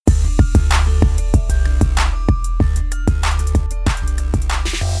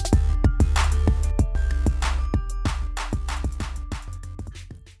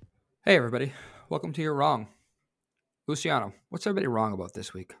Hey, everybody. Welcome to You're Wrong. Luciano, what's everybody wrong about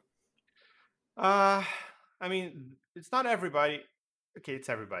this week? Uh, I mean, it's not everybody. Okay, it's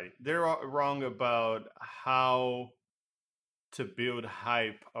everybody. They're all wrong about how to build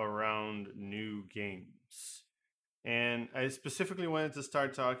hype around new games. And I specifically wanted to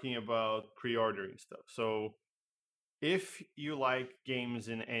start talking about pre ordering stuff. So, if you like games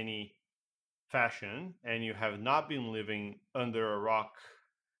in any fashion and you have not been living under a rock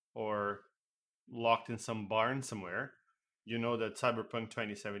or locked in some barn somewhere, you know that Cyberpunk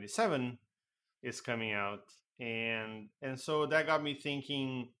 2077 is coming out, and so that got me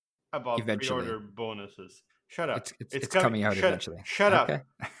thinking about Eventually. pre-order bonuses. Shut up. It's It's coming. coming out Shut eventually. shut up. Okay.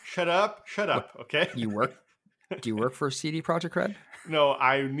 Shut up. Shut What up. Okay. do you work? Do you work for CD Project Red? No,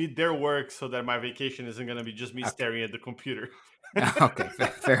 I need their work so that my vacation isn't going to be just me Okay. staring at the computer. Okay.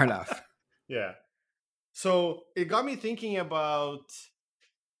 Fair enough. Yeah. So it got me thinking about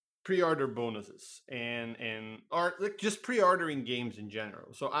pre-order bonuses and or like just pre-ordering games in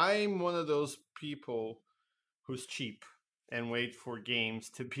general. So I'm one of those people who's cheap and wait for games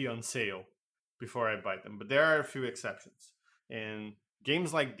to be on sale before I buy them. But there are a few exceptions. And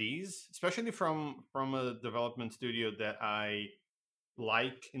games like these, especially from a development studio that I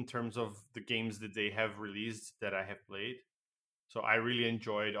like in terms of the games that they have released that I have played. So I really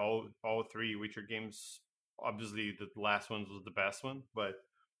enjoyed all three Witcher games. Obviously the last one was the best one, but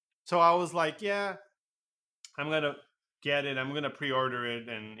so I was like, yeah, I'm going to get it. I'm going to pre-order it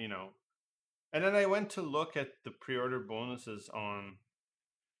and, and then I went to look at the pre-order bonuses on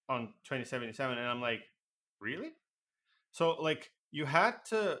 2077, and I'm like, really? So like you had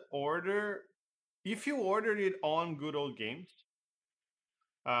to order if you ordered it on Good Old Games.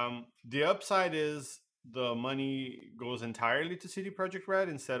 The upside is the money goes entirely to CD Projekt Red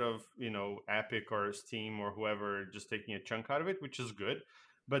instead of Epic or Steam or whoever just taking a chunk out of it, which is good.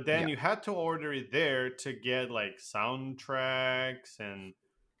 But then Yeah. you had to order it there to get like soundtracks and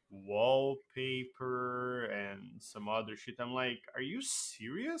wallpaper and some other shit. I'm like, are you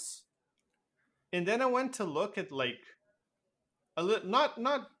serious? And then I went to look at like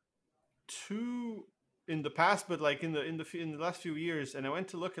not too in the past, but like in the last few years, and I went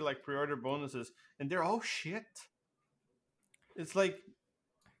to look at like pre-order bonuses, and they're all shit. It's like,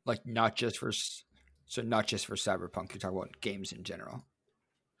 Like not just for so not just for Cyberpunk. You're talking about games in general.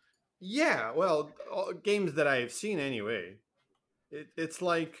 yeah, well, all, games that I've seen anyway. It's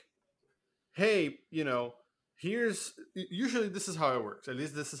like, hey, here's usually this is how it works. At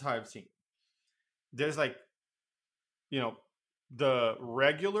least this is how I've seen. There's like you know the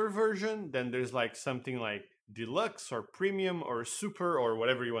regular version, then there's like something like deluxe or premium or super or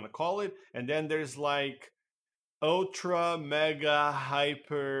whatever you want to call it, and then there's like ultra mega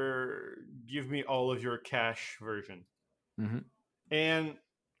hyper give me all of your cash version. Mm-hmm. and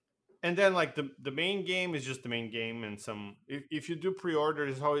and then like the main game is just the main game, and some if you do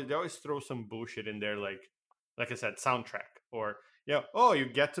pre-orders always they always throw some bullshit in there, like I said, soundtrack, or yeah, oh, you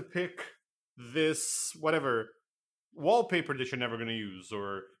get to pick this whatever wallpaper that you're never going to use,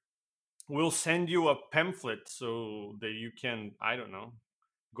 or we'll send you a pamphlet so that you can, I don't know,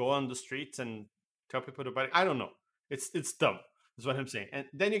 go on the streets and tell people to buy it. I don't know. It's dumb. Is what I'm saying. And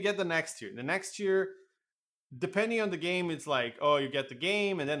then you get the next year. The next year, depending on the game, it's like, oh, you get the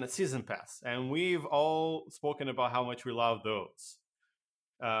game and then a season pass. And we've all spoken about how much we love those.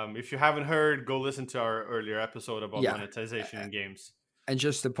 If you haven't heard, go listen to our earlier episode about Yeah. monetization in games. And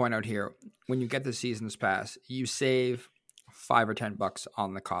just to point out here, when you get the seasons pass, you save $5 or $10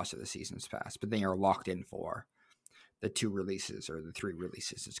 on the cost of the seasons pass, but then you're locked in for the 2 releases or the 3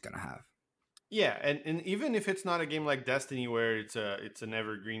 releases it's going to have. Yeah, and even if it's not a game like Destiny where it's an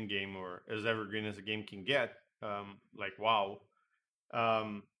evergreen game, or as evergreen as a game can get, like WoW,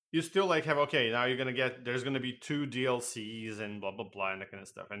 you still like have, okay, now you're gonna get, there's gonna be 2 DLCs and blah blah blah and that kind of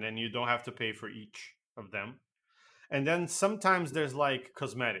stuff, and then you don't have to pay for each of them. And then sometimes there's like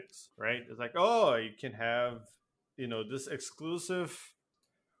cosmetics, right? It's like, oh, you can have this exclusive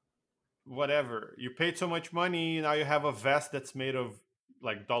whatever. You paid so much money, now you have a vest that's made of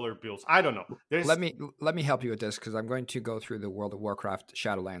like dollar bills. I don't know. Let There's me let me help you with this because I'm going to go through the World of Warcraft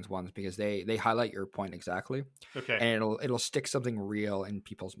Shadowlands ones because they highlight your point exactly, okay. and it'll stick something real in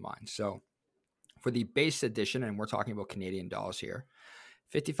people's minds. So for the base edition, and we're talking about Canadian dollars here,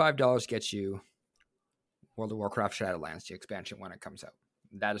 $55 gets you World of Warcraft Shadowlands, the expansion when it comes out.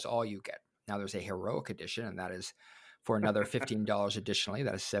 That is all you get. Now there's a heroic edition, and that is for another $15 additionally.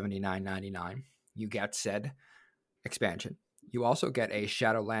 That is $79.99. You get said expansion. You also get a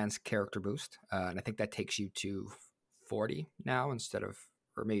Shadowlands character boost, and I think that takes you to 40 now instead of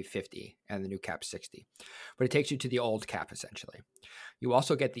or maybe 50, and the new cap's 60. But it takes you to the old cap, essentially. You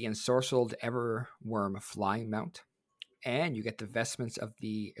also get the Ensorcelled Everworm flying mount, and you get the vestments of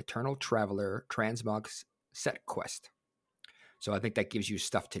the Eternal Traveler Transmog set quest. So I think that gives you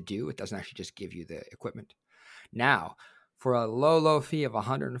stuff to do. It doesn't actually just give you the equipment. Now, for a low fee of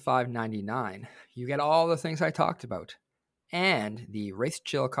 $105.99, you get all the things I talked about, and the Wraith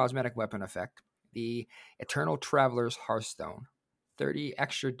Chill cosmetic weapon effect, the Eternal Traveler's Hearthstone, 30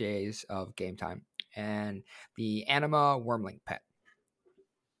 extra days of game time, and the Anima Wormling pet.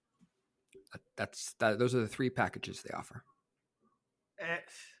 Those are the 3 packages they offer.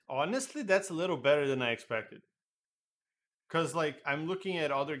 Honestly, that's a little better than I expected. Because, like, I'm looking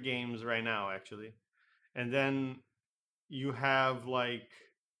at other games right now, actually. And then you have, like...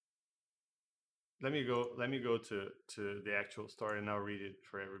 Let me go to the actual story and I'll read it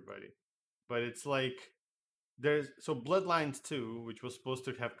for everybody. But it's like... So Bloodlines 2, which was supposed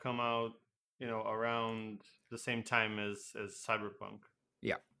to have come out, around the same time as Cyberpunk.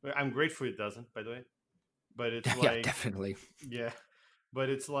 Yeah. I'm grateful it doesn't, by the way. But it's like... Yeah, definitely. Yeah. But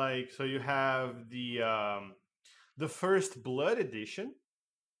it's like, so you have the First Blood edition.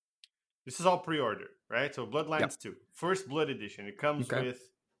 This is all pre-order, right? So Bloodlines 2, First Blood edition. It comes with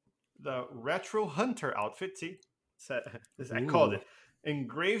the Retro Hunter outfit. See, I called it.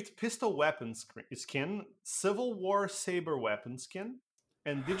 Engraved pistol weapon skin, Civil War saber weapon skin,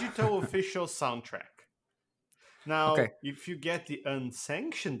 and digital official soundtrack. Now, if you get the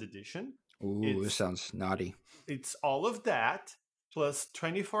unsanctioned edition... this sounds naughty. It's all of that, plus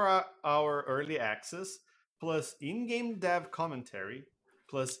 24-hour early access, plus in-game dev commentary,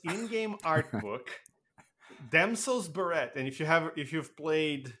 plus in-game art book, Damsel's Beret, and if you've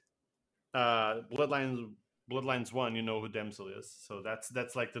played Bloodlines 1, you know who Damsel is, so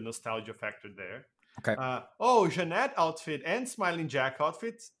that's like the nostalgia factor there. Okay. Jeanette outfit and Smiling Jack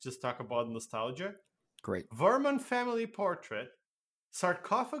outfit. Just talk about nostalgia. Great. Vermin family portrait,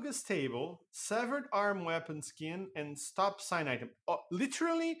 sarcophagus table, severed arm weapon skin, and stop sign item.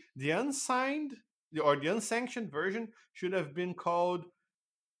 Literally, the unsigned or the unsanctioned version should have been called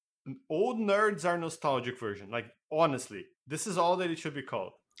Old Nerds Are Nostalgic version. Like, honestly, this is all that it should be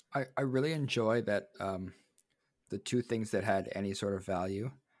called. I really enjoy that the 2 things that had any sort of value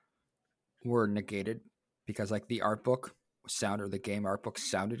were negated, because like the art book the game art book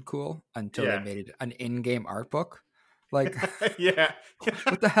sounded cool until they made it an in-game art book. Like, yeah.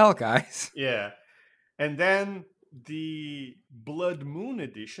 What the hell, guys? Yeah. And then the Blood Moon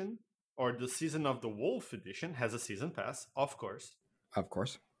edition, or the Season of the Wolf edition, has a season pass, of course. Of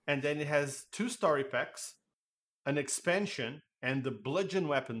course. And then it has 2 story packs, an expansion, and the bludgeon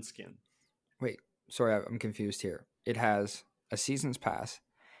weapon skin. Wait, sorry, I'm confused here. It has a season's pass,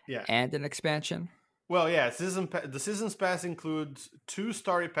 and an expansion. Well, yeah, the season's pass includes 2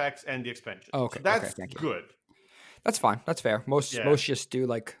 story packs and the expansion. Oh, okay, so that's thank you. Good. That's fine. That's fair. Most just do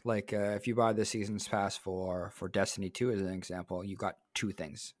like if you buy the season's pass for Destiny 2 as an example, you got 2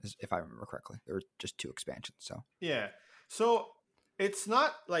 things, if I remember correctly. There were just 2 expansions. So yeah, so it's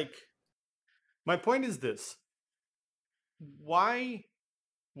not like, my point is this: why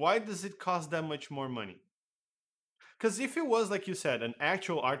does it cost that much more money? Because if it was, like you said, an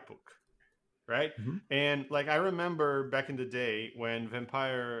actual art book, right? Mm-hmm. And like, I remember back in the day when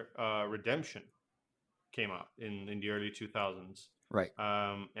Vampire Redemption came out in the early 2000s. Right.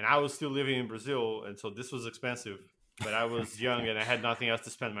 And I was still living in Brazil, and so this was expensive, but I was young and I had nothing else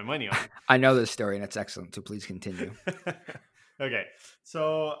to spend my money on. I know this story, and it's excellent, so please continue. Okay.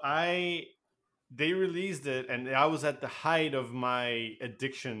 So they released it, and I was at the height of my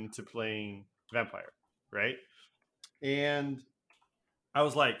addiction to playing Vampire, right? And I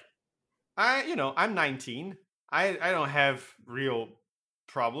was like, I'm 19. I don't have real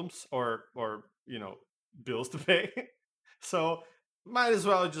problems or bills to pay. So might as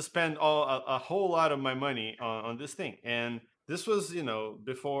well just spend a whole lot of my money on this thing. And this was,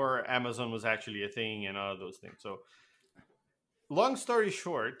 before Amazon was actually a thing and all those things. So long story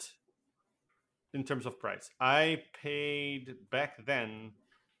short, in terms of price, I paid back then,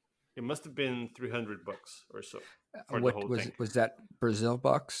 it must have been $300 or so for the whole thing. Was that Brazil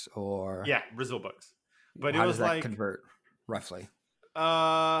bucks or? Yeah, Brazil bucks. But how it was does that convert roughly?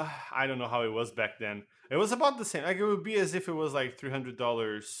 I don't know how it was back then. It was about the same. Like, it would be as if it was like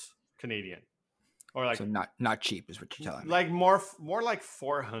 $300 Canadian, or like, so not cheap is what you're telling me. Like more like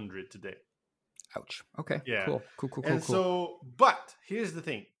 400 today. Ouch. Okay. Yeah. Cool. And so, but here's the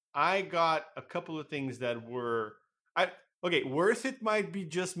thing: I got a couple of things that were worth it. Might be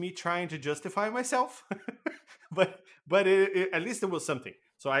just me trying to justify myself, but at least it was something.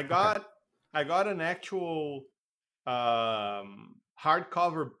 So I got an actual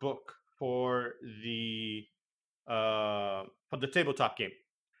hardcover book for the tabletop game,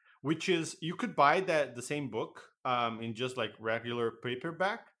 which is you could buy the same book in just like regular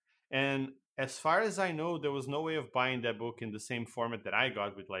paperback. And as far as I know, there was no way of buying that book in the same format that I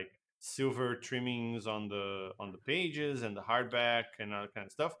got, with like silver trimmings on the pages and the hardback and all that kind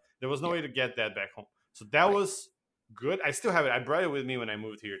of stuff. There was no Yeah. way to get that back home. So that Right. was good. I still have it. I brought it with me when I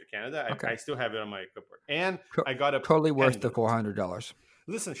moved here to Canada. I Okay. still have it on my cupboard. And To- I got a totally worth the pendant. $400.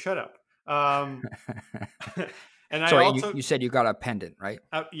 Listen, shut up. Um, and I Sorry, and also you said you got a pendant, right?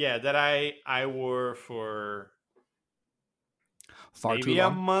 yeah, that I wore for Far too maybe a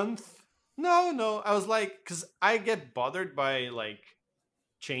long. month. No, I was like, because I get bothered by like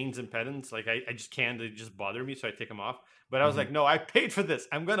chains and pendants. Like I just can't. They just bother me, so I take them off. But I was Mhm. like, no, I paid for this.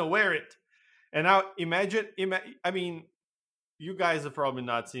 I'm gonna wear it. And now imagine. I mean, you guys have probably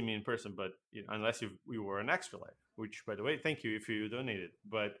not seen me in person, but unless you were an Extra Life, which by the way, thank you if you donated.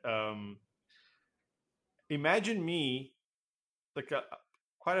 But imagine me like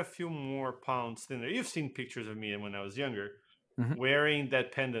quite a few more pounds thinner. You've seen pictures of me when I was younger, Mhm. wearing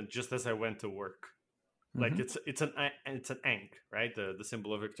that pendant just as I went to work. Like Mhm. it's an ankh, right? The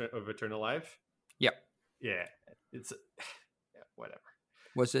symbol of eternal life. Yep. Yeah, it's yeah, whatever.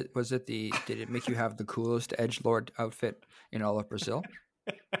 Was it did it make you have the coolest edgelord outfit in all of Brazil?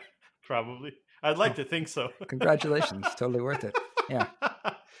 Probably, I'd like Oh, to think so. congratulations. Totally worth it. Yeah.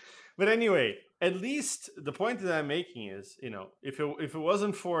 But anyway, at least the point that I'm making is, if it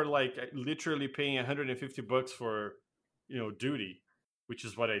wasn't for like literally paying $150 for, duty, which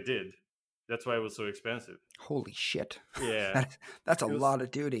is what I did. That's why it was so expensive. Holy shit. Yeah, That's a it was. lot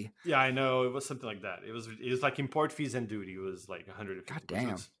of duty. Yeah, I know it was something like that. It was like import fees and duty. It was like 150 God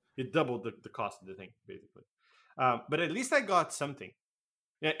bucks. damn. It doubled the cost of the thing basically. But at least I got something.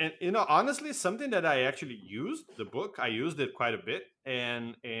 Yeah, and honestly, something that I actually used the book. I used it quite a bit,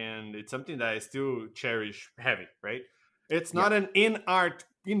 and it's something that I still cherish heavy. Right? It's Yeah. not an in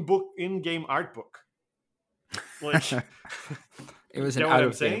game art book. Like, It you was an get what out I'm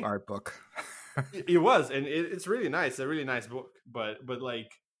of game saying? art book. It was, and it's really nice. A really nice book. But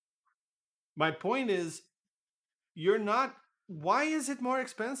like, my point is, you're not. Why is it more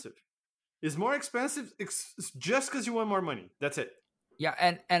expensive? It's more expensive just because you want more money. That's it. Yeah,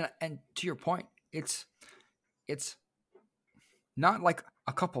 and to your point, it's not like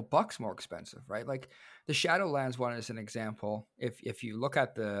a couple bucks more expensive, right? Like the Shadowlands one is an example. If you look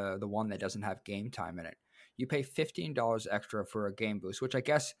at the one that doesn't have game time in it, you pay $15 extra for a game boost, which I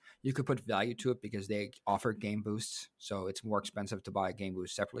guess you could put value to it because they offer game boosts, so it's more expensive to buy a game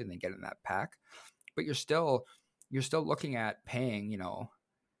boost separately than get it in that pack. But you're still looking at paying,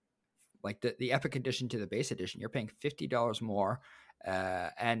 like the Epic Edition to the base edition. You're paying $50 more,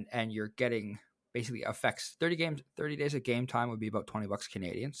 and you're getting basically effects. 30 days of game time would be about $20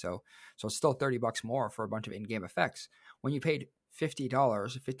 Canadian. So it's still $30 more for a bunch of in-game effects when you paid $50,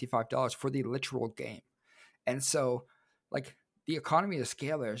 $55 for the literal game. And so, like, the economy of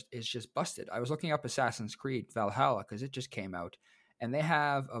scale there is just busted. I was looking up Assassin's Creed Valhalla because it just came out, and they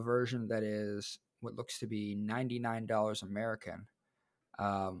have a version that is what looks to be $99 American.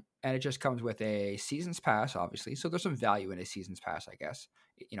 And it just comes with a season's pass, obviously. So there's some value in a season's pass, I guess.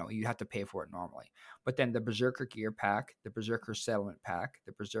 You have to pay for it normally. But then the Berserker gear pack, the Berserker settlement pack,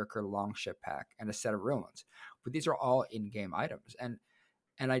 the Berserker longship pack, and a set of ruins. But these are all in-game items, and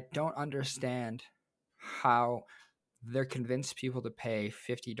I don't understand how they're convinced people to pay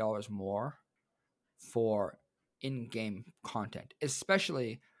 $50 more for in-game content,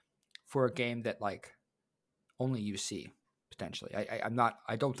 especially for a game that like only you see potentially.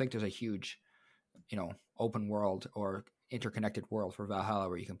 I don't think there's a huge, open world or interconnected world for Valhalla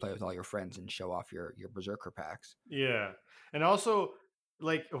where you can play with all your friends and show off your Berserker packs. Yeah. And also,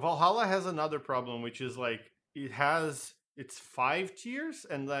 like, Valhalla has another problem, which is like it's 5 tiers,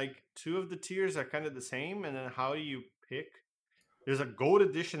 and like two of the tiers are kind of the same. And then how do you pick? There's a gold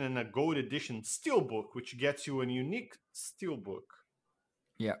edition and a gold edition steelbook, which gets you a unique steelbook.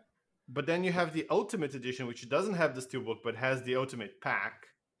 Yeah, But then you have the ultimate edition, which doesn't have the steelbook but has the ultimate pack.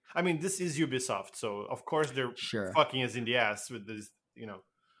 I mean, this is Ubisoft, so of course they're sure. fucking us in the ass with this.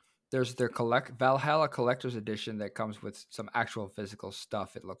 There's their Valhalla collector's edition that comes with some actual physical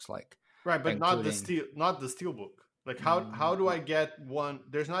stuff. It looks like, Right, but including. not the steelbook. Like, how do I get one?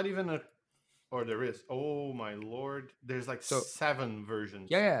 There's not even a, or there is. Oh my lord! There's like So 7 versions.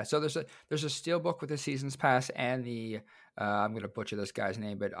 yeah. So there's a steelbook with the season's pass and the I'm gonna butcher this guy's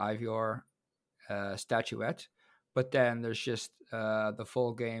name, but Ivor statuette. But then there's just the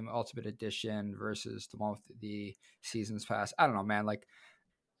full game ultimate edition versus the one with the season's pass. I don't know, man. Like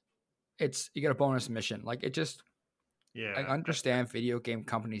you get a bonus mission. Like it just I Yeah, that's fair. understand video game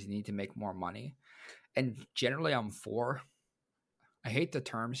companies need to make more money, and generally I'm for. I hate the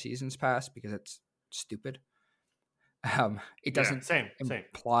term seasons pass because it's stupid. It Yeah, doesn't same.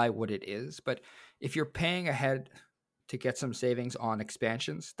 imply what it is, but if you're paying ahead to get some savings on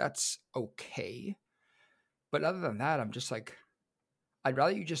expansions, that's okay. But other than that, I'm just like, I'd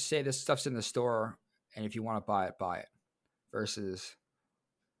rather you just say this stuff's in the store, and if you want to buy it, versus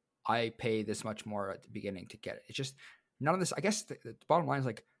I pay this much more at the beginning to get it. It's just none of this. I guess the bottom line is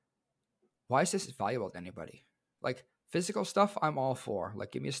like, why is this valuable to anybody? Like physical stuff, I'm all for.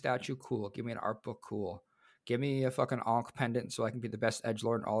 Like, give me a statue, cool. Give me an art book, cool. Give me a fucking Ankh pendant so I can be the best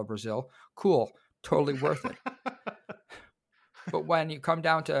edgelord in all of Brazil, cool. Totally worth it. But when you come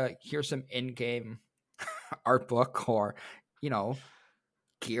down to here's some in-game art book or, you know,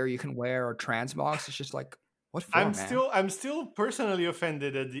 gear you can wear or transmogs, it's just like, what for, man? I'm still personally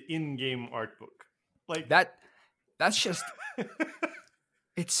offended at the in-game art book. Like That's just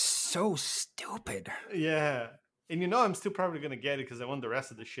it's so stupid. yeah. And I'm still probably gonna get it because I want the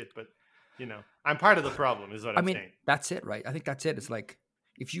rest of the shit, but I'm part of the problem, is what I I'm mean, saying. that's it, right? I think that's it. It's like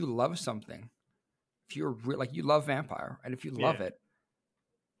if you love something, if you're like you love Vampire, and if you Yeah. love it,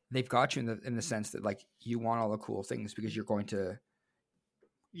 they've got you in the sense that like you want all the cool things because you're going to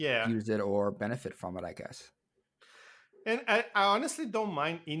Yeah. use it or benefit from it, I guess. And I honestly don't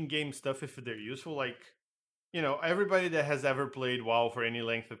mind in-game stuff if they're useful. Like, everybody that has ever played WoW for any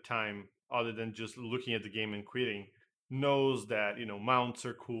length of time, other than just looking at the game and quitting, knows that mounts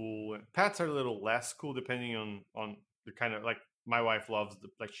are cool and pets are a little less cool depending on the kind of, like, my wife loves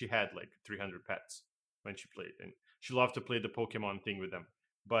like she had like 300 pets when she played, and she loved to play the Pokemon thing with them.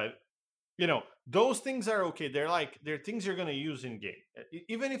 But those things are okay. They're things you're gonna use in game,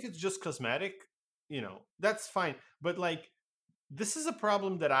 even if it's just cosmetic. That's fine. But like, this is a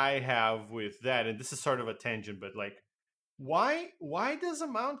problem that I have with that, and this is sort of a tangent, but like, why does a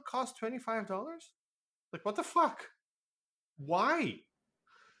mount cost $25? Like, what the fuck? Why?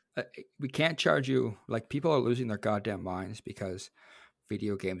 We can't charge you like people are losing their goddamn minds because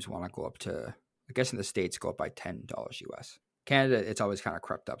video games want to go up to. I guess in the States go up by $10 US. Canada, it's always kind of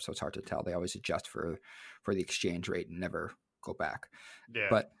crept up, so it's hard to tell. They always adjust for the exchange rate and never go back. Yeah.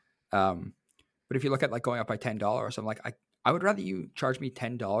 But but if you look at like going up by $10, I'm like, I would rather you charge me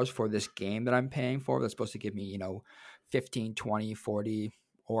 $10 for this game that I'm paying for that's supposed to give me 15, 20, 40,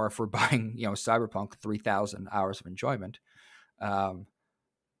 or if we're buying Cyberpunk 3,000 hours of enjoyment.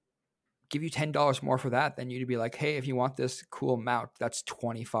 Give you $10 more for that than you to be like, hey, if you want this cool mount, that's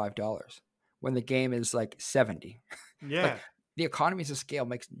 $25 when the game is like 70. Like Yeah. the economies of scale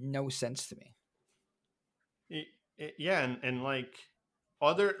makes no sense to me. Yeah, and like,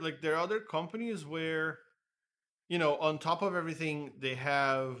 there are other companies where, on top of everything, they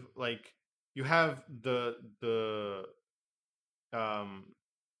have, like, you have um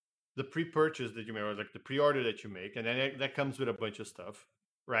the pre-purchase that you make, or like the pre-order that you make, and then that comes with a bunch of stuff,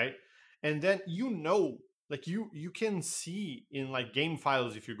 right? And then like, you can see in like game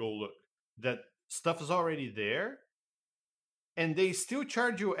files, if you go look, that stuff is already there, and they still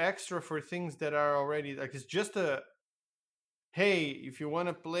charge you extra for things that are already, like, it's just a, hey, if you want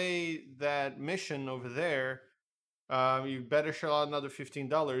to play that mission over there, you better shell out another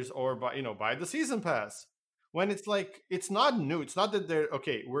 $15, or buy the season pass. When it's like, it's not new. It's not that they're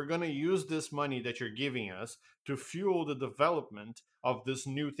okay. We're gonna use this money that you're giving us to fuel the development of this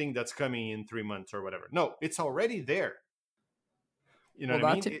new thing that's coming in 3 months or whatever. No, it's already there. You know Well, what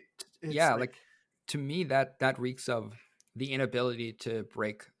I mean? that's it. It's Yeah, like, like to me that reeks of the inability to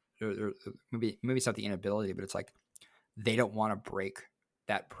break. Or maybe it's not the inability, but it's like they don't want to break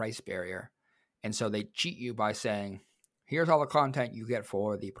that price barrier, and so they cheat you by saying, "Here's all the content you get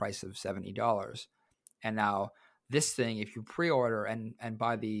for the price of $70." And now this thing, if you pre-order and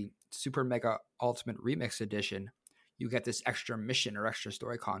buy the Super Mega Ultimate Remix Edition, you get this extra mission or extra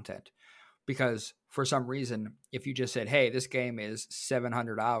story content. Because for some reason, if you just said, "Hey, this game is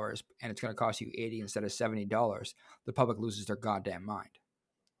 700 hours and it's going to cost you 80 instead of $70," the public loses their goddamn mind.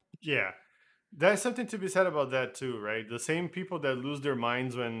 yeah, there's something to be said about that too, right? The same people that lose their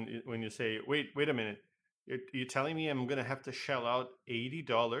minds when you say, wait a minute, you're telling me I'm gonna have to shell out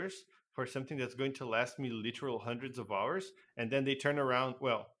 $80 for something that's going to last me literal hundreds of hours, and then they turn around.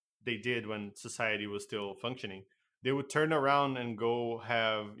 Well, they did when society was still functioning. They would turn around and go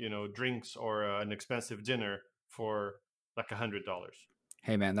have drinks or an expensive dinner for like $100.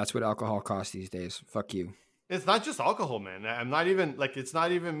 Hey, man, that's what alcohol costs these days. Fuck you. It's not just alcohol, man. I'm not even like, it's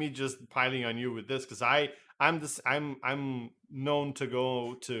not even me just piling on you with this, because I'm known to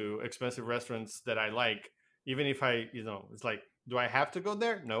go to expensive restaurants that I like, even if I it's like, do I have to go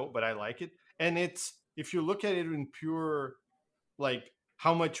there? No, but I like it, and it's if you look at it in pure, like,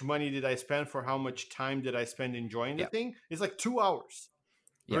 how much money did I spend for how much time did I spend enjoying the Yeah. thing, it's like 2 hours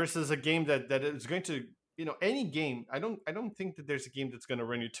Yeah. versus a game that is going to, any game. I don't think that there's a game that's going to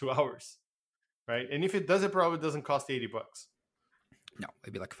run you 2 hours, right? And if it does, it probably doesn't cost $80. No,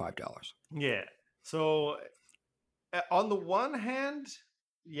 maybe like $5. Yeah. So on the one hand,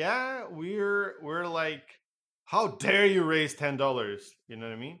 yeah, we're like, how dare you raise $10? You know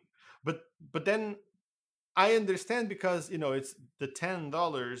what I mean? But then I understand, because it's the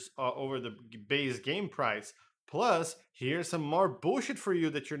 $10 over the base game price. Plus, here's some more bullshit for you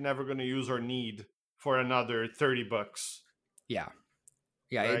that you're never going to use or need for another $30. Yeah.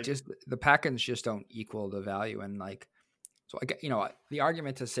 Yeah. It Right? just, the package just don't equal the value. And like, so I get, the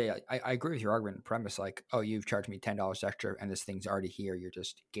argument to say, I agree with your argument and premise, like, oh, you've charged me $10 extra and this thing's already here. You're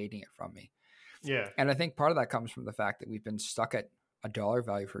just gating it from me. Yeah. And I think part of that comes from the fact that we've been stuck at a dollar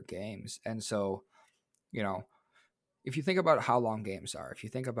value for games. And so, if you think about how long games are, if you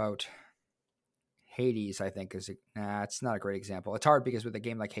think about Hades, I think it's not a great example. It's hard because with a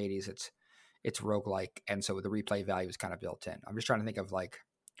game like Hades, it's roguelike, and so the replay value is kind of built in. I'm just trying to think of, like,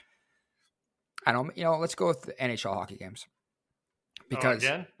 I don't, let's go with the NHL hockey games. Because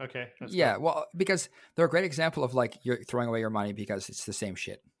again? Okay. Yeah, cool. Well, because they're a great example of, like, you're throwing away your money because it's the same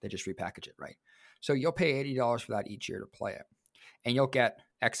shit. They just repackage it, right? So you'll pay $80 for that each year to play it, and you'll get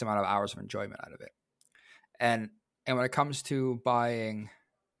X amount of hours of enjoyment out of it. And when it comes to paying,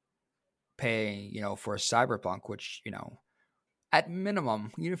 for a Cyberpunk, which, at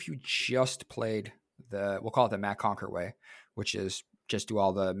minimum, even if you just played we'll call it the Matt Conquer way, which is just do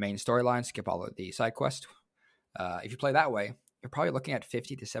all the main storylines, skip all of the side quest. If you play that way, you're probably looking at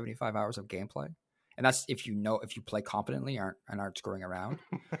 50 to 75 hours of gameplay. And that's if you play competently and aren't screwing around.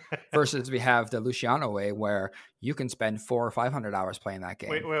 Versus we have the Luciano way, where you can spend 400 or 500 hours playing that game.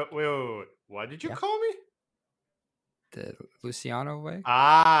 Wait. What did you call me? The Luciano way?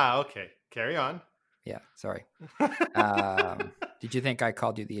 Okay. Carry on. Yeah, sorry. Did you think I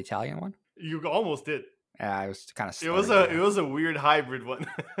called you the Italian one? You almost did. I was kind of. It was a weird hybrid one.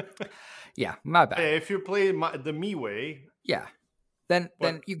 Yeah, my bad. If you play the me way, yeah, then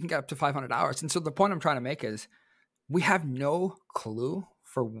you can get up to 500 hours. And so the point I'm trying to make is, we have no clue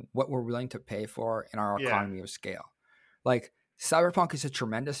for what we're willing to pay for in our economy of scale. Like, Cyberpunk is a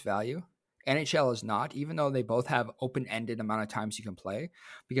tremendous value. NHL is not, even though they both have open-ended amount of times you can play,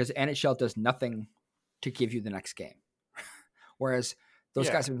 because NHL does nothing to give you the next game. Whereas those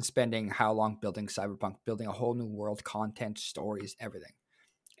guys have been spending how long building Cyberpunk, building a whole new world, content, stories, everything.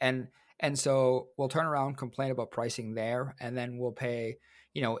 And so we'll turn around, complain about pricing there, and then we'll pay,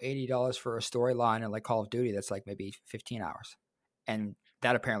 $80 for a storyline in, like, Call of Duty that's like maybe 15 hours. And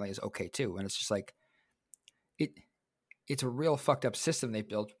that apparently is okay too. And it's just like, it's a real fucked up system they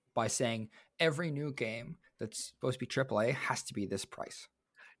built by saying every new game that's supposed to be AAA has to be this price.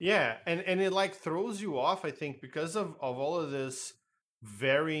 Yeah, and it, like, throws you off, I think, because of all of this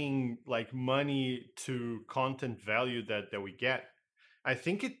varying, like, money to content value that we get. I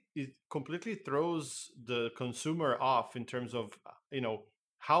think it completely throws the consumer off in terms of,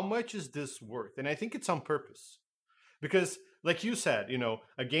 how much is this worth? And I think it's on purpose. Because, like you said,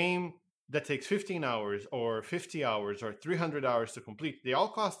 a game that takes 15 hours or 50 hours or 300 hours to complete, they all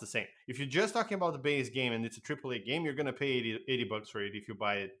cost the same. If you're just talking about the base game and it's a AAA game, you're going to pay $80 for it if you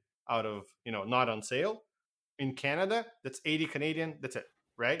buy it out of, not on sale. In Canada, that's 80 Canadian, that's it,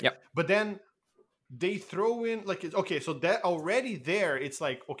 right? Yep. But then they throw in, like, okay, so that already there, it's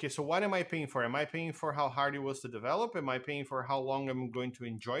like, okay, so what am I paying for? Am I paying for how hard it was to develop? Am I paying for how long I'm going to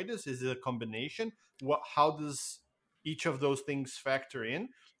enjoy this? Is it a combination? How does each of those things factor in?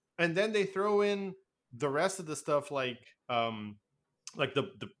 And then they throw in the rest of the stuff, like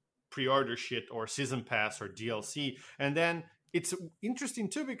the pre-order shit or season pass or DLC. And then it's interesting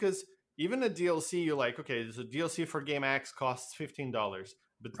too, because even a DLC, you're like, okay, there's a DLC for game X costs $15,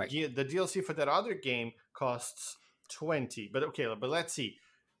 but Right. the DLC for that other game costs $20. But okay, but let's see,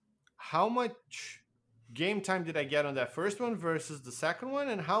 how much game time did I get on that first one versus the second one,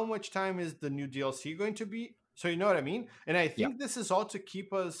 and how much time is the new DLC going to be? So you know what I mean? And I think this is all to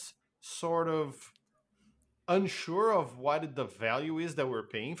keep us sort of unsure of what the value is that we're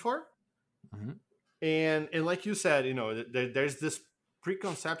paying for. Mm-hmm. And like you said, there's this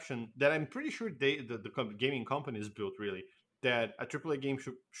preconception that I'm pretty sure the gaming companies built, really, that a AAA game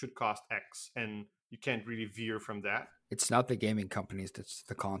should cost X, and you can't really veer from that. It's not the gaming companies, it's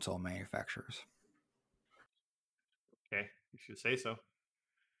the console manufacturers. Okay, if you say so.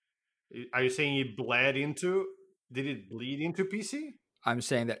 Are you saying did it bleed into PC? I'm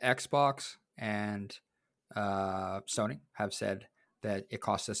saying that Xbox and Sony have said that it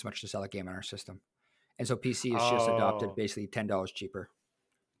costs this much to sell a game on our system. And so PC is just adopted Oh, basically $10 cheaper.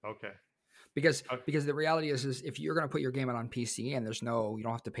 okay. Because Okay. the reality is if you're going to put your game out on PC and you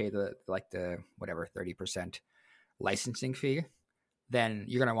don't have to pay the whatever 30% licensing fee, then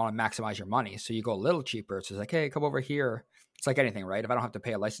you're going to want to maximize your money. So you go a little cheaper. So it's like, hey, come over here. It's like anything, right? If I don't have to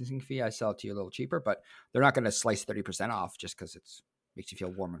pay a licensing fee, I sell it to you a little cheaper, but they're not going to slice 30% off just because it makes you feel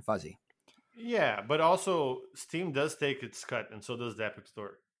warm and fuzzy. Yeah, but also Steam does take its cut, and so does the Epic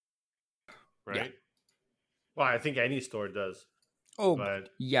Store, right? Yeah. Well, I think any store does. Oh, But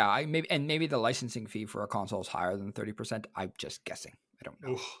yeah. Maybe the licensing fee for a console is higher than 30%. I'm just guessing. I don't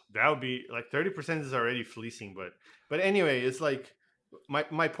know. that would be like 30% is already fleecing. But anyway, it's like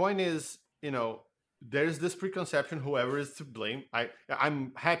my point is, there's this preconception. Whoever is to blame,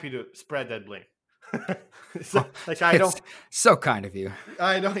 I'm happy to spread that blame. So, like I don't. So kind of you.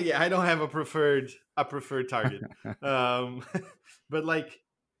 I don't. Yeah, I don't have a preferred target. But like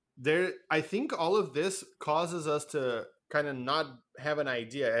I think all of this causes us to kind of not have an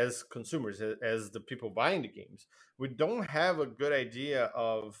idea as consumers, as the people buying the games. We don't have a good idea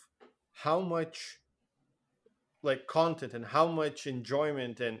of how much like content and how much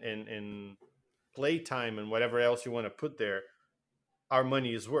enjoyment and playtime and whatever else you want to put there our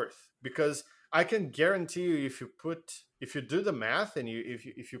money is worth. Because I can guarantee you, if you do the math and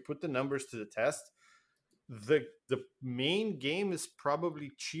if you put the numbers to the test, the main game is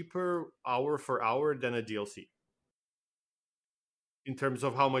probably cheaper hour for hour than a DLC in terms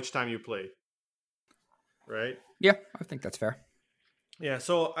of how much time you play, right? Yeah, I think that's fair. Yeah,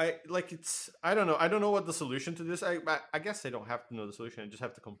 so I don't know what the solution to this. I guess I don't have to know the solution. I just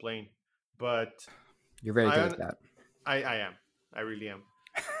have to complain. But You're very good at that. I am. I really am.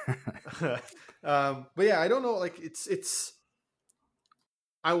 But yeah, I don't know. Like it's.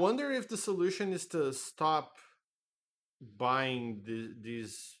 I wonder if the solution is to stop buying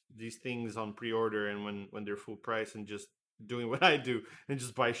these things on pre-order and when they're full price, and just doing what I do and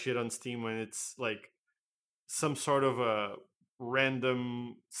just buy shit on Steam when it's like some sort of a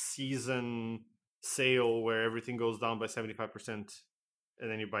random season sale where everything goes down by 75% and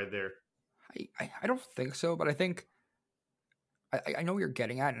then you buy there. I don't think so, but I think I know what you're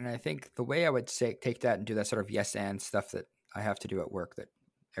getting at, and I think the way I would say take that and do that sort of yes and stuff that I have to do at work that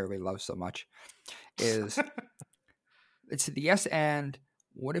everybody loves so much is it's the yes and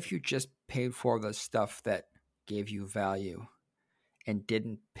what if you just paid for the stuff that gave you value and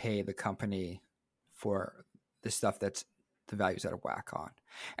didn't pay the company for the stuff that's the values out of whack on.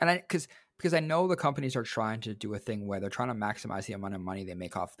 And because I know the companies are trying to do a thing where they're trying to maximize the amount of money they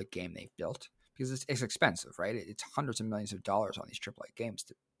make off the game they've built, because it's expensive, right? It's hundreds of millions of dollars on these AAA games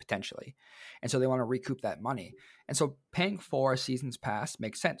potentially. And so they want to recoup that money. And so paying for a season's pass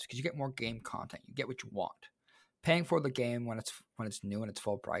makes sense because you get more game content. You get what you want. Paying for the game when it's new and it's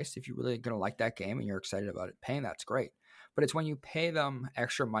full price, if you're really going to like that game and you're excited about it, paying that's great. But it's when you pay them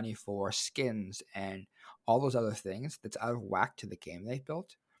extra money for skins and all those other things that's out of whack to the game they've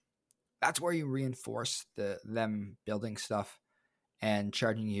built. That's where you reinforce them building stuff and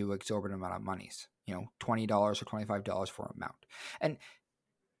charging you exorbitant amount of monies. $20 or $25 for a mount. And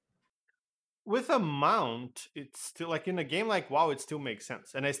with a mount, it's still like in a game like WoW, it still makes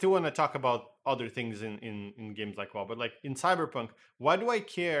sense. And I still want to talk about other things in games like WoW, but like in Cyberpunk, why do I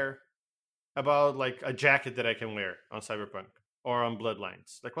care about like a jacket that I can wear on Cyberpunk or on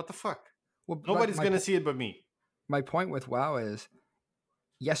Bloodlines? Like, what the fuck? Well, nobody's gonna see it but me. My point with WoW is,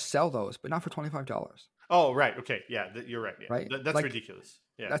 yes, sell those, but not for $25. Oh, right. Okay. Yeah, you're right. Yeah. Right? That's like, ridiculous.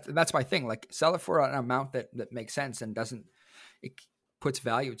 Yeah. That's my thing. Like, sell it for an amount that makes sense and it puts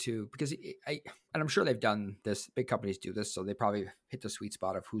value to, because and I'm sure they've done this. Big companies do this, so they probably hit the sweet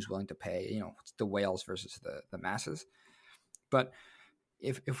spot of who's willing to pay. It's the whales versus the masses. But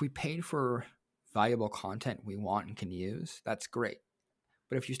if we paid for valuable content we want and can use, that's great.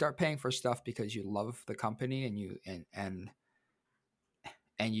 But if you start paying for stuff because you love the company and you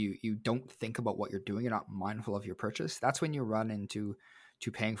don't think about what you're doing, you're not mindful of your purchase, that's when you run into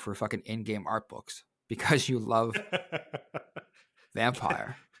paying for fucking in-game art books because you love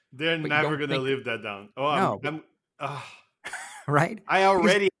Vampire. They're never gonna live that down. Oh, no, right? I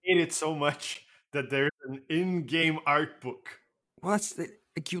already hate it so much that there's an in-game art book. Well, that's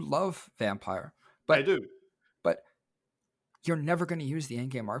like, you love Vampire, but I do. But you're never going to use the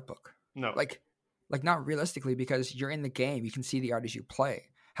in-game art book. No, like not realistically, because you're in the game, you can see the art as you play.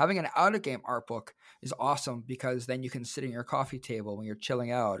 Having an out-of-game art book is awesome because then you can sit in your coffee table when you're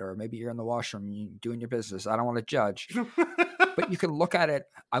chilling out, or maybe you're in the washroom doing your business. I don't want to judge, but you can look at it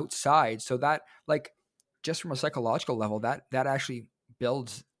outside. So that, like, just from a psychological level, that actually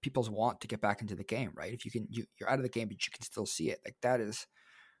builds people's want to get back into the game, right? If you're out of the game, but you can still see it. Like,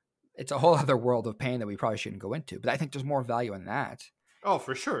 it's a whole other world of pain that we probably shouldn't go into. But I think there's more value in that. Oh,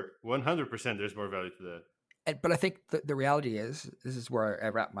 for sure, 100%. There's more value to that. But I think the reality is, this is where I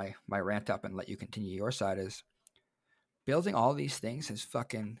wrap my rant up and let you continue your side, is building all these things is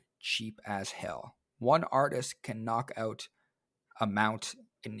fucking cheap as hell. One artist can knock out a mount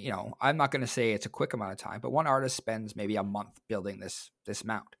in, I'm not going to say it's a quick amount of time, but one artist spends maybe a month building this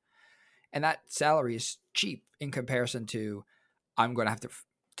mount. And that salary is cheap in comparison to, I'm going to have to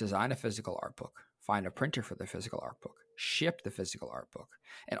design a physical art book, find a printer for the physical art book, ship the physical art book,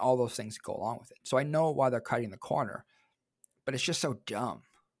 and all those things go along with it. So I know why they're cutting the corner, but it's just so dumb.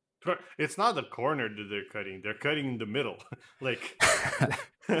 It's not the corner that they're cutting. They're cutting in the middle. Like,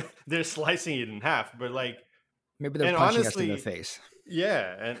 they're slicing it in half, but like, maybe they're punching us in the face.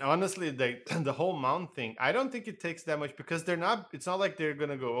 Yeah, and honestly, the whole mount thing, I don't think it takes that much, because it's not like they're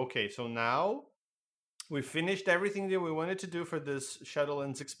gonna go, okay, so now we finished everything that we wanted to do for this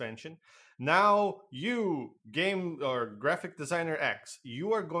Shadowlands expansion. Now you, game or graphic designer X,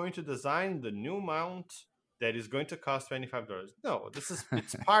 you are going to design the new mount that is going to cost $25. No,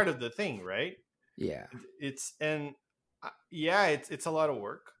 it's part of the thing, right? Yeah. It's a lot of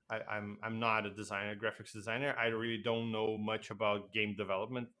work. I'm not a designer, graphics designer. I really don't know much about game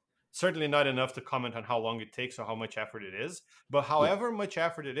development. Certainly not enough to comment on how long it takes or how much effort it is. But however much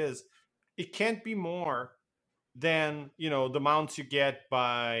effort it is, it can't be more than, the mounts you get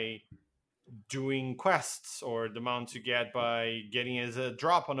by doing quests, or the mounts you get by getting as a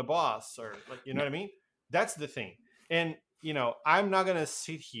drop on a boss, or like, you know what I mean? That's the thing. And, I'm not going to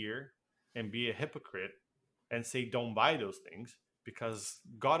sit here and be a hypocrite and say don't buy those things, because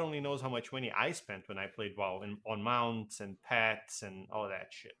God only knows how much money I spent when I played WoW on mounts and pets and all that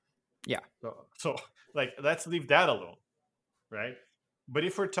shit. Yeah. So like, let's leave that alone, right? But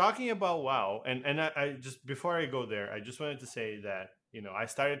if we're talking about WoW, and I just, before I go there, I just wanted to say that, I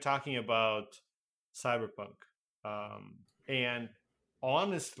started talking about Cyberpunk. And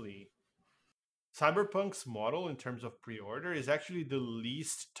honestly, Cyberpunk's model in terms of pre-order is actually the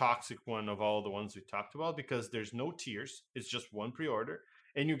least toxic one of all the ones we talked about, because there's no tiers. It's just one pre-order,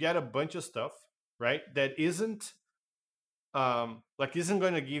 and you get a bunch of stuff, right, that isn't going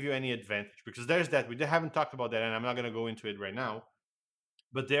to give you any advantage, because there's that. We haven't talked about that, and I'm not going to go into it right now.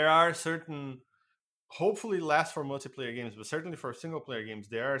 But there are certain, hopefully less for multiplayer games, but certainly for single player games,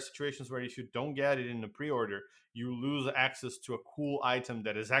 there are situations where if you don't get it in the pre-order, you lose access to a cool item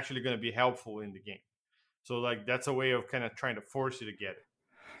that is actually going to be helpful in the game. So like, that's a way of kind of trying to force you to get it,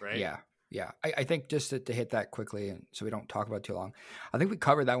 right? Yeah. I think just to hit that quickly, and so we don't talk about it too long, I think we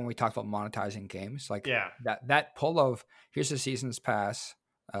covered that when we talked about monetizing games. Like, that pull of, here's the season's pass,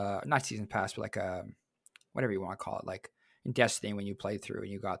 not season pass, but like whatever you want to call it, like in Destiny when you play through and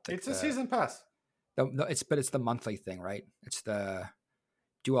you got it's a season pass. It's the monthly thing, right? It's the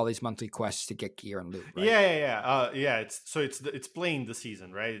do all these monthly quests to get gear and loot, right? Yeah. It's playing the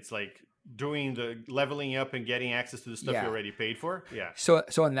season, right? It's like doing the leveling up and getting access to the stuff you already paid for. Yeah. So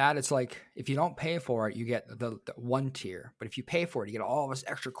in that, it's like, if you don't pay for it, you get the one tier, but if you pay for it, you get all this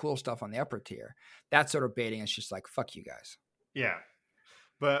extra cool stuff on the upper tier. That sort of baiting is just like, fuck you guys. Yeah.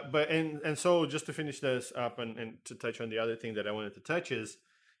 But so just to finish this up and to touch on the other thing that I wanted to touch is,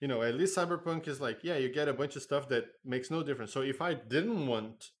 at least Cyberpunk is like, yeah, you get a bunch of stuff that makes no difference. So if I didn't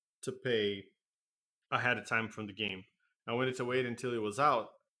want to pay ahead of time from the game, I wanted to wait until it was out,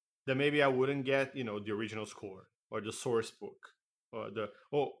 then maybe I wouldn't get, the original score or the source book or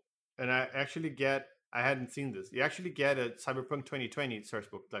and I hadn't seen this. You actually get a Cyberpunk 2020 source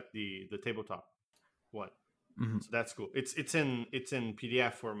book, like the tabletop one. Mm-hmm. So that's cool. It's in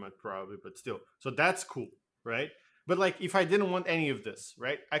PDF format probably, but still. So that's cool, right? But like, if I didn't want any of this,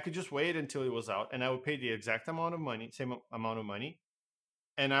 right, I could just wait until it was out, and I would pay the exact amount of money, same amount of money,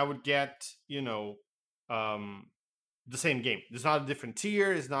 and I would get, the same game. There's not a different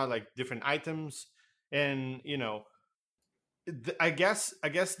tier. It's not like different items, and I guess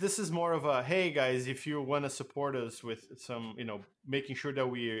this is more of a, hey guys, if you want to support us with some, making sure that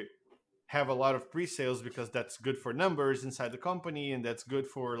we have a lot of pre-sales, because that's good for numbers inside the company, and that's good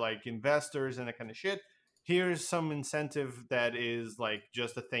for like investors and that kind of shit. Here's some incentive that is like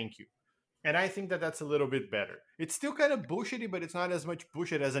just a thank you. And I think that that's a little bit better. It's still kind of bullshitty, but it's not as much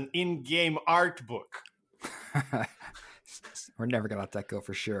bullshit as an in-game art book. We're never going to let that go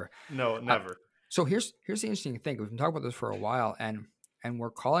for sure. No, never. So here's the interesting thing. We've been talking about this for a while, and we're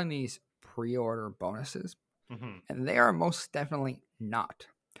calling these pre-order bonuses, and they are most definitely not.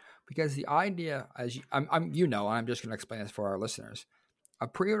 Because the idea, as I'm just going to explain this for our listeners, a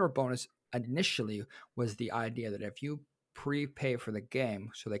pre-order bonus initially was the idea that if you prepay for the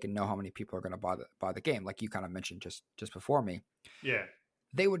game, so they can know how many people are going to buy the game, like you kind of mentioned just before me. Yeah.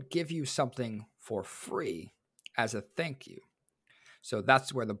 they would give you something for free as a thank you. So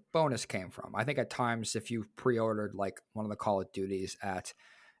that's where the bonus came from. I think at times if you pre-ordered like one of the Call of Duties at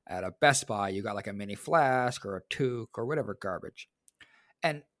a Best Buy, you got like a mini flask or a toque or whatever garbage.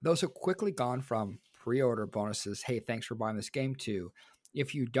 And those have quickly gone from pre-order bonuses, hey, thanks for buying this game, to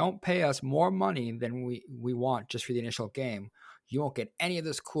if you don't pay us more money than we want just for the initial game, you won't get any of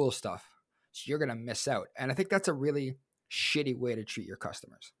this cool stuff. So you're going to miss out. And I think that's a really shitty way to treat your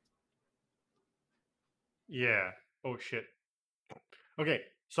customers. Yeah. Oh, shit. Okay.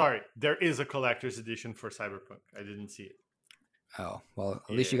 Sorry. There is a collector's edition for Cyberpunk. I didn't see it. Oh, well,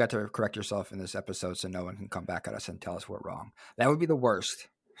 at least you got to correct yourself in this episode so no one can come back at us and tell us we're wrong. That would be the worst.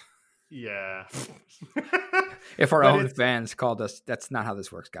 Yeah. If our own fans called us, that's not how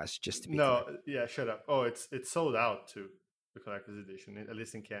this works, guys. Just to be clear. Yeah, shut up. Oh, it's sold out too, the collector's edition, at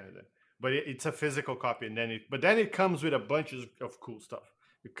least in Canada. But it's a physical copy, and then it comes with a bunch of cool stuff.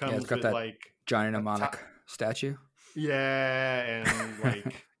 It comes got with that like Johnny Mnemonic statue. Yeah, and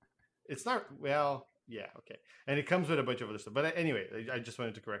like it's not well. Yeah, okay. And it comes with a bunch of other stuff. But anyway, I just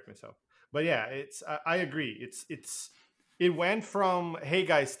wanted to correct myself. But yeah, I agree. It went from, hey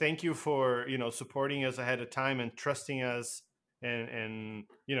guys, thank you for, supporting us ahead of time and trusting us and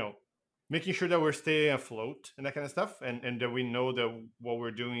making sure that we're staying afloat and that kind of stuff, and that we know that what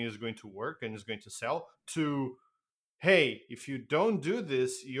we're doing is going to work and is going to sell, to, hey, if you don't do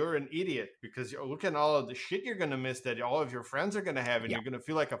this, you're an idiot, because you're looking at all of the shit you're going to miss that all of your friends are going to have, and you're going to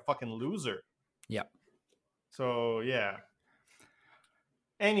feel like a fucking loser. Yep. So, yeah.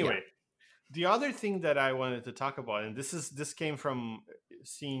 Anyway, the other thing that I wanted to talk about, and this came from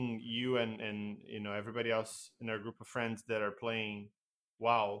seeing you and everybody else in our group of friends that are playing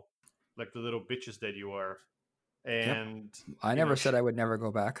WoW, like the little bitches that you are. And I never said I would never go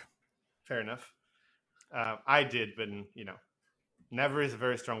back. Fair enough. I did, but never is a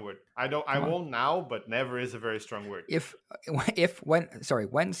very strong word. I won't now, but never is a very strong word. When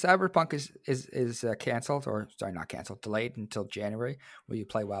Cyberpunk is canceled, or sorry, not canceled, delayed until January, will you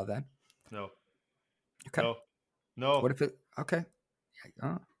play WoW then? No. Okay. No. What if it? Okay.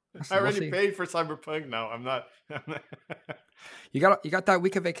 I already paid for Cyberpunk. No, I'm not. You got that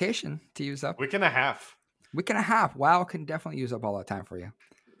week of vacation to use up. Week and a half. WoW can definitely use up all that time for you.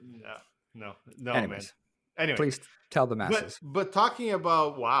 No. Anyways, man. Anyway, please tell the masses. But talking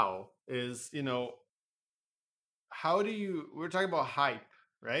about WoW is, we're talking about hype,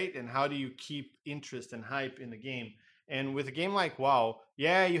 right? And how do you keep interest and hype in the game? And with a game like WoW,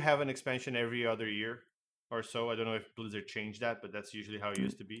 yeah, you have an expansion every other year or so. I don't know if Blizzard changed that, but that's usually how it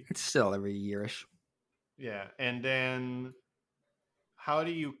used to be. It's still every yearish. Yeah, and then how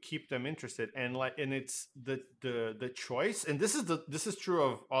do you keep them interested? And it's the choice, and this is true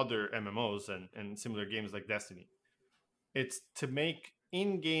of other MMOs and similar games like Destiny. It's to make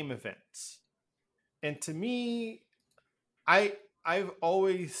in-game events. And to me, I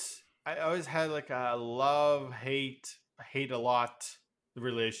always had like a hate a lot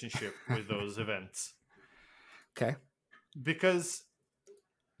relationship with those events. Okay. Because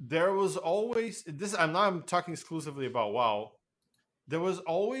there was always I'm talking exclusively about WoW. There was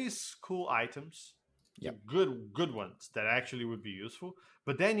always cool items, good ones that actually would be useful.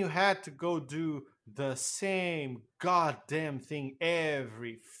 But then you had to go do the same goddamn thing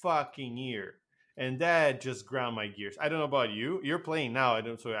every fucking year, and that just ground my gears. I don't know about you. You're playing now. I'd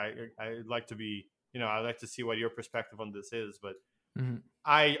like to be, I'd like to see what your perspective on this is. But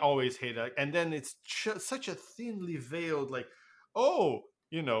I always hate that. And then it's such a thinly veiled, like, oh,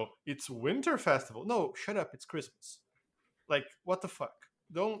 it's Winter Festival. No, shut up. It's Christmas. Like, what the fuck?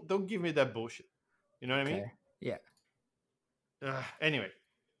 Don't give me that bullshit. You know what I mean? Yeah. Anyway,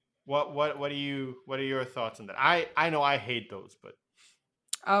 what are your thoughts on that? I know I hate those, but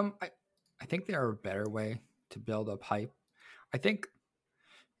I think there are a better way to build up hype. I think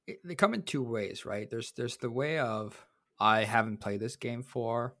they come in two ways, right? There's the way of, I haven't played this game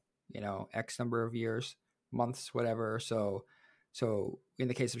for X number of years, months, whatever. So in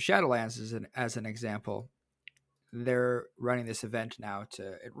the case of Shadowlands as an example, they're running this event now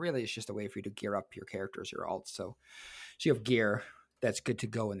it really is just a way for you to gear up your characters, your alts. So you have gear that's good to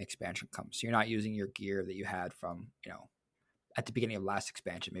go when the expansion comes. So you're not using your gear that you had from, at the beginning of last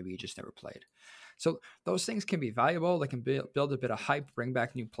expansion. Maybe you just never played. So those things can be valuable. They can build a bit of hype, bring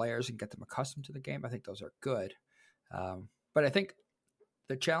back new players and get them accustomed to the game. I think those are good. But I think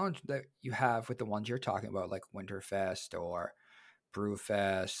the challenge that you have with the ones you're talking about, like Winterfest or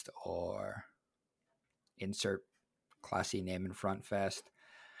Brewfest or insert classy name in front fest,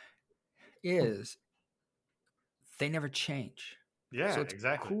 is they never change. Yeah, so it's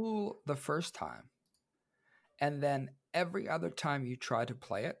exactly. Cool the first time, and then every other time you try to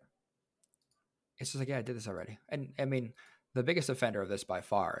play it, it's just like, yeah, I did this already. And I mean, the biggest offender of this by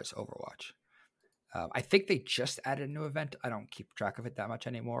far is Overwatch. I think they just added a new event. I don't keep track of it that much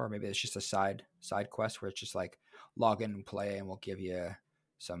anymore. Or maybe it's just a side quest where it's just like log in and play, and we'll give you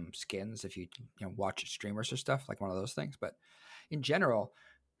some skins if you watch streamers or stuff, like one of those things. But in general,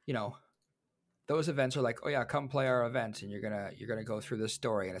 those events are like, oh yeah, come play our event, and you're gonna go through this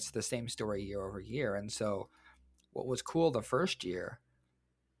story, and it's the same story year over year. And so, what was cool the first year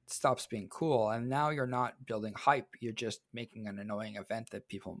stops being cool, and now you're not building hype. You're just making an annoying event that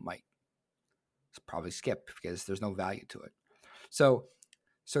people might probably skip because there's no value to it. So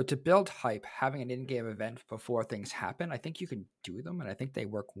to build hype, having an in-game event before things happen, I think you can do them, and I think they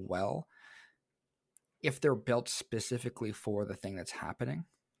work well if they're built specifically for the thing that's happening.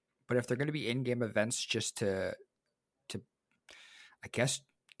 But if they're going to be in-game events just to I guess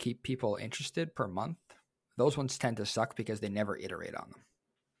keep people interested per month, those ones tend to suck because they never iterate on them.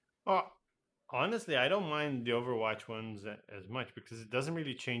 Oh, honestly, I don't mind the Overwatch ones as much because it doesn't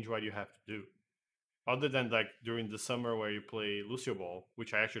really change what you have to do. Other than like during the summer where you play Lucio Ball,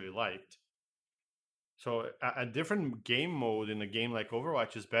 which I actually liked. So a different game mode in a game like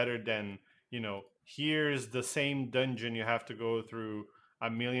Overwatch is better than, here's the same dungeon you have to go through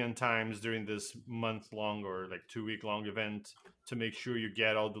a million times during this month-long or like 2-week-long event to make sure you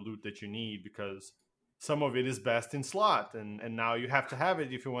get all the loot that you need, because some of it is best in slot, and now you have to have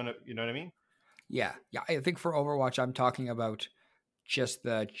it if you want to, you know what I mean? Yeah. I think for Overwatch, I'm talking about just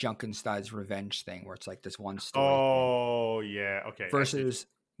the Junkenstein's Revenge thing, where it's like this one story thing. Yeah, okay. Versus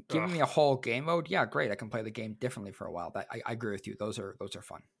giving me a whole game mode. Yeah, great. I can play the game differently for a while. That I agree with you. Those are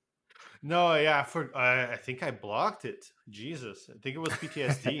fun. No, yeah, I think I blocked it. Jesus, I think it was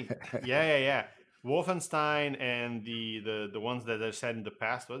PTSD. yeah. Wolfenstein and the ones that I said in the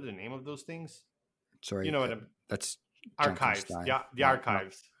past. What is the name of those things? Sorry, you know what? That's Archives. Yeah, the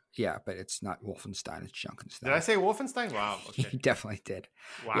Archives. Yeah, but it's not Wolfenstein. It's Junkenstein. Did I say Wolfenstein? Wow. Okay. You definitely did.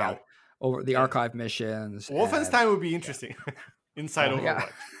 Wow. Yeah, over the archive missions. Wolfenstein would be interesting. Inside Overwatch.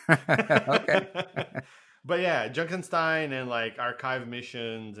 Yeah. Okay. But yeah, Junkenstein and like archive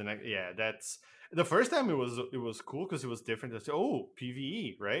missions, and that's the first time it was cool because it was different. It's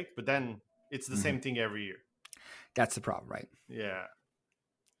PvE, right? But then it's the same thing every year. That's the problem, right? Yeah.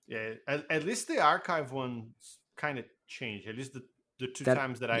 At least the archive ones kind of changed. At least the two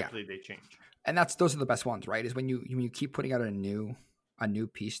times that I played, they changed. And those are the best ones, right? Is when you keep putting out a new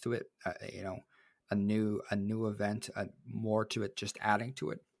piece to it, a new event, more to it, just adding to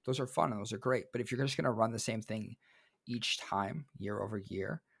it. Those are fun and those are great. But if you're just going to run the same thing each time, year over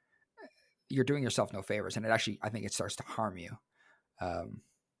year, you're doing yourself no favors. And I think it starts to harm you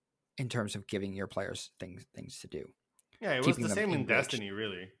in terms of giving your players things to do. Yeah, it was the same in Destiny,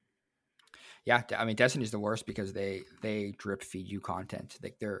 really. Yeah, I mean, Destiny's the worst because they drip feed you content.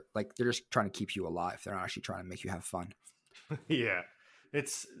 They're just trying to keep you alive. They're not actually trying to make you have fun. Yeah,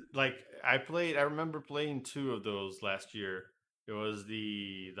 it's like I remember playing 2 of those last year. It was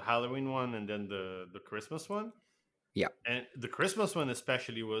the Halloween one and then the Christmas one. Yeah, and the Christmas one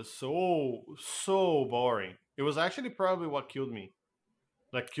especially was so boring. It was actually probably what killed me,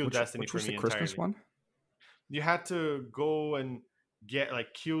 killed Destiny for me entirely. Which was the Christmas one? You had to go and get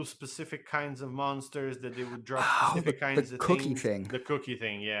kill specific kinds of monsters that they would drop specific kinds of cookie things. thing. The cookie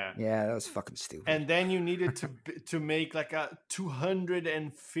thing, yeah. Yeah, that was fucking stupid. And then you needed to make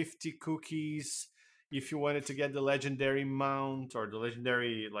 250 cookies if you wanted to get the legendary mount or the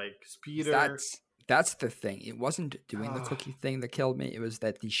legendary speeder. That's the thing. It wasn't doing the cookie thing that killed me. It was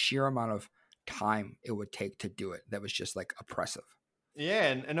that the sheer amount of time it would take to do it that was just oppressive.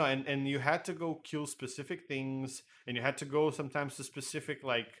 Yeah, and you had to go kill specific things, and you had to go sometimes to specific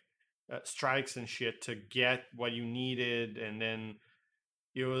strikes and shit to get what you needed, and then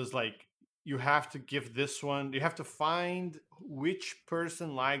it was you have to give this one. You have to find which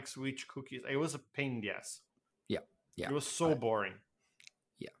person likes which cookies. It was a pain in the ass. Yeah. It was so boring.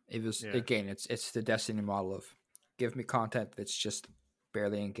 Yeah, it was. Yeah. Again, it's the Destiny model of give me content that's just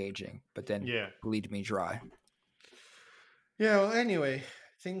barely engaging, but then bleed me dry. Yeah. Well, anyway, I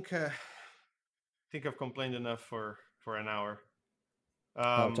think I've complained enough for an hour.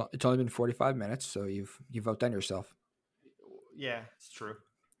 It's only been 45 minutes, so you've outdone yourself. Yeah, it's true.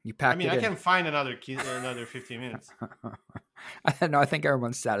 You packed. I can find another 15 minutes. No, I think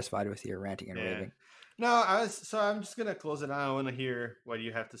everyone's satisfied with your ranting and raving. No, I'm just gonna close it out. I want to hear what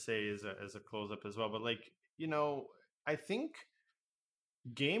you have to say as a close up as well. But I think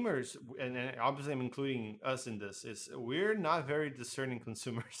gamers, and obviously I'm including us in this, is we're not very discerning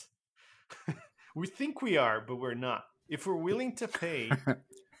consumers. We think we are, but we're not. If we're willing to pay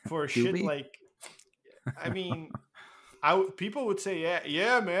for shit people would say,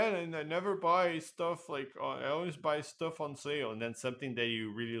 yeah, man, and I never buy stuff like I always buy stuff on sale, and then something that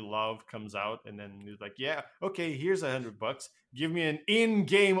you really love comes out, and then you're like, yeah, okay, here's $100. Give me an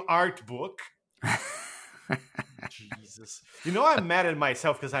in-game art book. Jesus, I'm mad at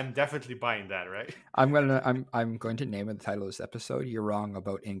myself because I'm definitely buying that, right? I'm going to name it the title of this episode. You're wrong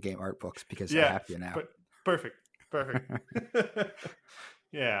about in-game art books because I Yeah, have to now. but perfect.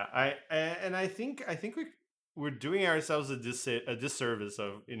 Yeah, I think we're doing ourselves a disservice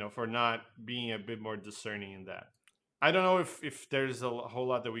of for not being a bit more discerning in that. I don't know if there's a whole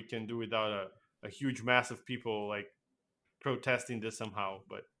lot that we can do without a huge mass of people like protesting this somehow.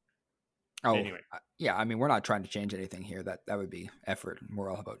 But anyway, yeah. I mean, we're not trying to change anything here. That would be effort.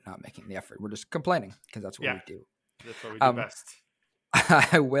 We're all about not making the effort. We're just complaining because that's what we do. That's what we do best.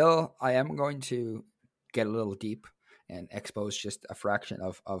 I am going to get a little deep and expose just a fraction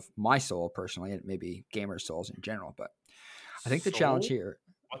of my soul personally, and maybe gamer souls in general. But I think the challenge here.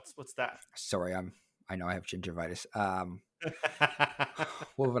 What's that? Sorry, I know I have gingivitis.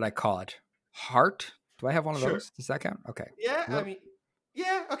 What would I call it? Heart? Do I have one of those? Does that count? Okay. Yeah, I mean,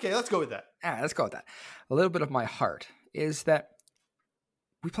 yeah. Okay, let's go with that. Let's go with that. A little bit of my heart is that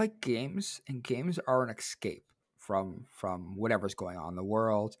we play games, and games are an escape from whatever's going on in the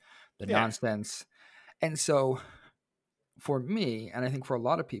world, the nonsense. And so for me, and I think for a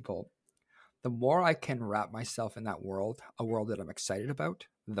lot of people, the more I can wrap myself in that world, a world that I'm excited about,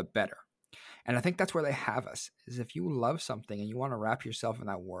 the better. And I think that's where they have us, is if you love something and you want to wrap yourself in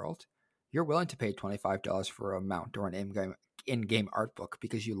that world, you're willing to pay $25 for a mount or an in-game art book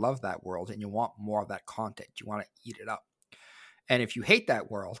because you love that world and you want more of that content. You want to eat it up. And if you hate that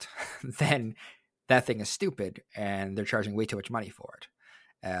world, then that thing is stupid and they're charging way too much money for it.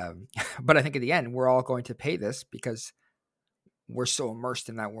 But I think in the end, we're all going to pay this because we're so immersed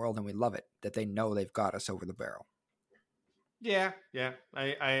in that world and we love it that they know they've got us over the barrel. Yeah.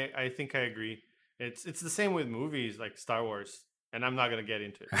 I think I agree. It's the same with movies like Star Wars, and I'm not gonna get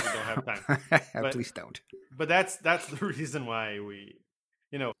into it. We don't have time. Please don't. But that's the reason why we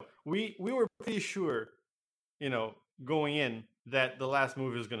were pretty sure, going in that the last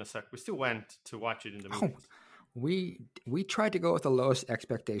movie was gonna suck. We still went to watch it in the movies. We tried to go with the lowest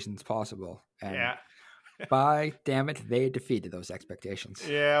expectations possible, and by damn it, they defeated those expectations.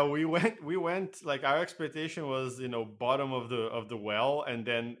 Yeah, we went like our expectation was bottom of the well, and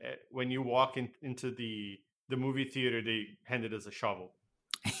then when you walk into the movie theater, they handed us a shovel.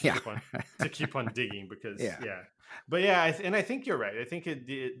 To keep on digging because but I think you're right. I think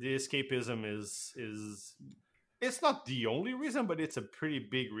the escapism is it's not the only reason, but it's a pretty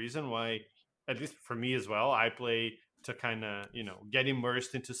big reason why, at least for me as well, I play to kind of get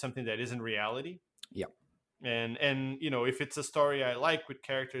immersed into something that isn't reality. And if it's a story I like with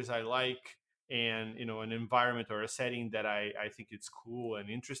characters I like and an environment or a setting that I think it's cool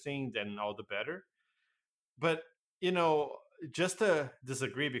and interesting, then all the better. But just to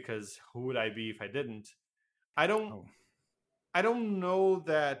disagree, because who would I be if I didn't? I don't know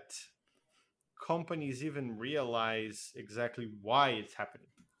that companies even realize exactly why it's happening.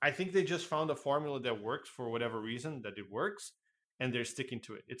 I think they just found a formula that works for whatever reason that it works, and they're sticking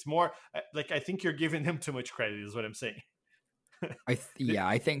to it. It's more like I think you're giving them too much credit, is what I'm saying. I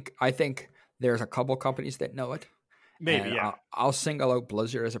think there's a couple companies that know it. Maybe, yeah. I'll single out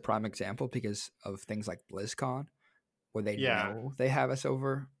Blizzard as a prime example because of things like BlizzCon, where they know they have us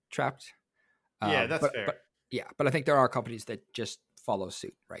over trapped. That's fair. But I think there are companies that just follow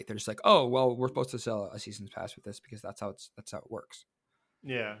suit, right? They're just like, oh, well, we're supposed to sell a season's pass with this because that's how it works.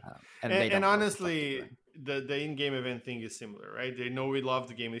 Yeah, and honestly, the in-game event thing is similar, right? They know we love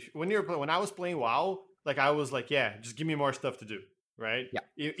the game. When I was playing WoW, like I was like, yeah, just give me more stuff to do, right?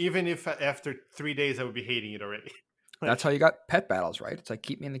 Yeah. Even if after 3 days I would be hating it already. That's how you got pet battles, right? It's like,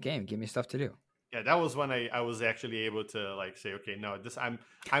 keep me in the game, give me stuff to do. Yeah, that was when I was actually able to like say, okay, no, this I'm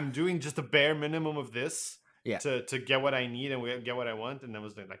doing just a bare minimum of this to get what I need and get what I want. And then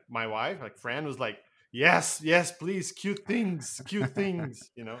was like my wife, like Fran, was like, yes, please, cute things.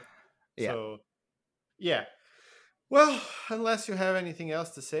 So yeah. Well, unless you have anything else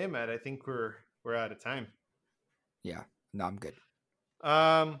to say, Matt, I think we're out of time. Yeah, no, I'm good.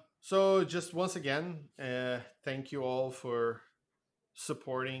 So just once again, thank you all for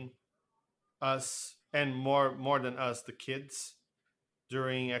supporting us, and more than us, the kids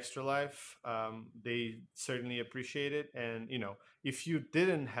during Extra Life. They certainly appreciate it. And if you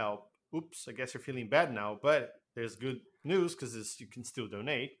didn't help, oops, I guess you're feeling bad now, but there's good news because you can still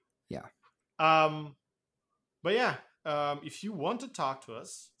donate. Yeah. But yeah, if you want to talk to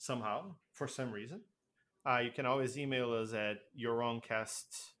us somehow for some reason, you can always email us at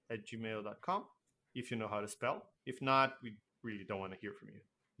yourwrongcast@gmail.com if you know how to spell. If not, we really don't want to hear from you.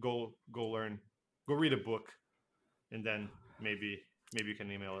 Go learn, go read a book, and then maybe you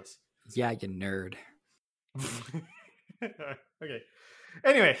can email us. Yeah, you nerd. Okay.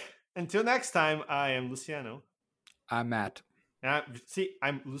 Anyway, until next time, I am Luciano. I'm Matt. See,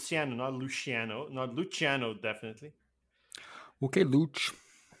 I'm Luciano, not Luciano. Not Luciano, definitely. Okay, Luch.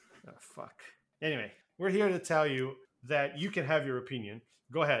 Oh, fuck. Anyway, we're here to tell you that you can have your opinion.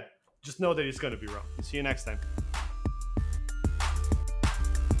 Go ahead. Just know that it's going to be wrong. See you next time.